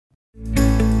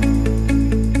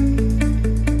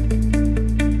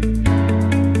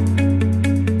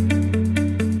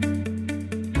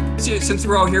since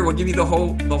we're all here, we'll give you the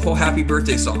whole happy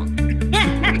birthday song.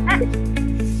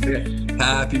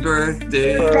 Happy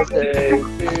birthday. Birthday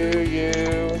to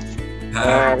you.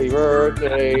 Happy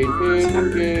birthday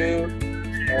to you.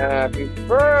 Happy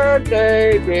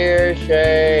birthday, dear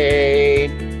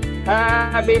Shane.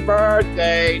 Happy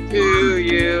birthday to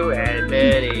you and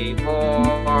many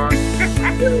more.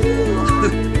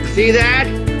 See that?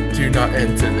 Do not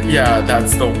enter the... Yeah,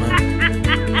 that's the one.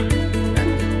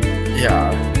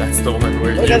 Yeah, that's the one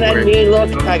where Look at that mean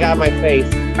look I got on my face.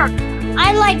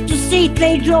 I like to see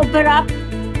things open up,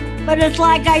 but it's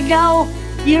like I know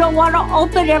you don't want to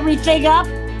open everything up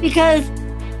because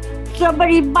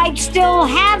somebody might still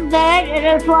have that, and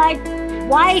it's like,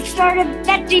 why start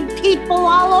infecting people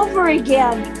all over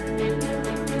again?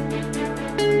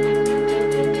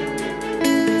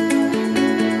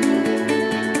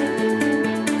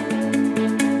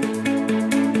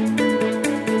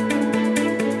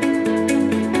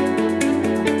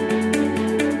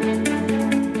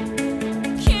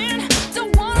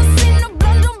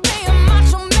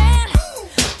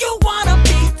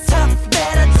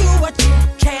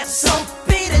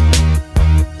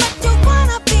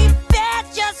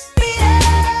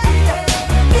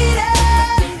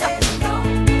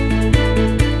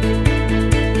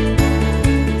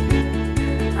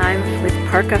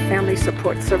 Parca Family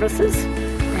Support Services,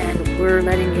 and we're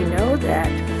letting you know that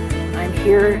I'm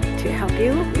here to help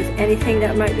you with anything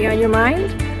that might be on your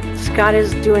mind. Scott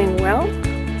is doing well,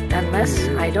 unless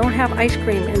I don't have ice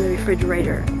cream in the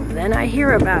refrigerator. Then I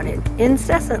hear about it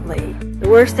incessantly. The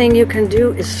worst thing you can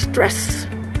do is stress.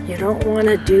 You don't want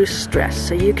to do stress.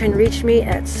 So you can reach me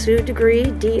at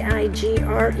suedegree,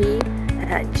 D-I-G-R-E,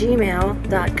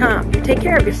 @gmail.com. You take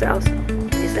care of yourselves.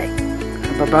 Be safe.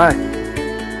 Bye-bye.